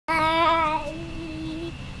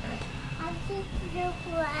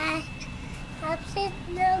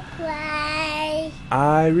cry.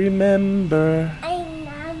 I remember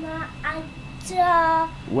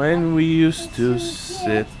when we used to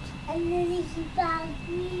sit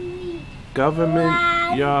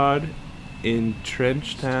government yard in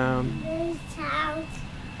Trenchtown.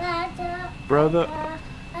 Brother,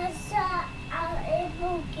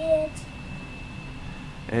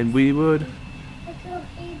 and we would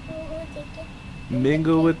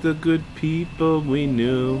mingle with the good people we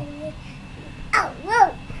knew,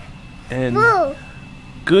 and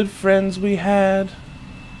good friends we had.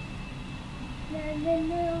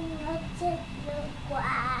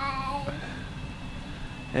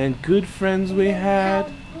 And good friends we had,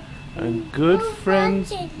 and good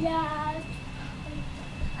friends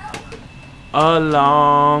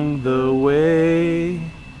along the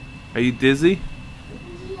way. Are you dizzy?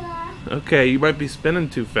 Yeah. Okay, you might be spinning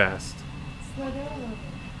too fast. I'm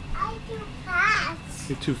too fast.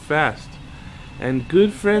 You're too fast. And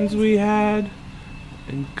good friends we had,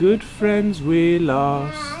 and good friends we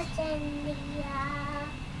lost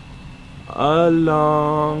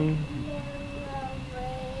along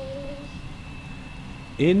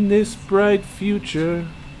in this bright future.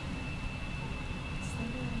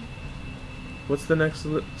 What's the next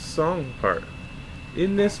song part?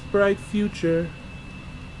 In this bright future,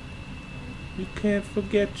 you can't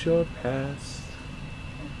forget your past.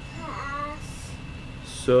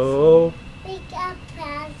 So We got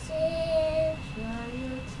passes.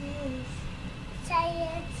 Say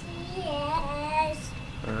your tears.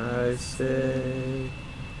 I say,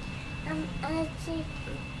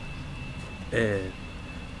 and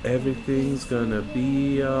everything's gonna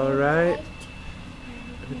be alright.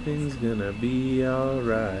 Everything's gonna be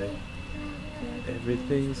alright.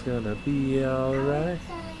 Everything's gonna be alright.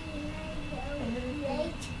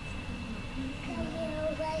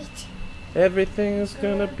 Everything's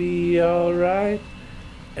gonna be alright.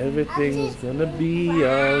 Everything's gonna be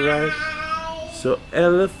alright. So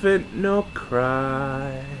elephant no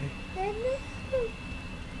cry.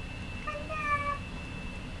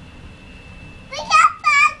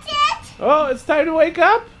 Oh, it's time to wake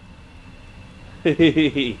up.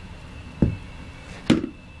 We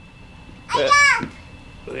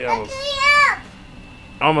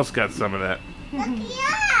almost got some of that.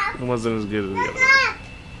 It wasn't as good as the other one.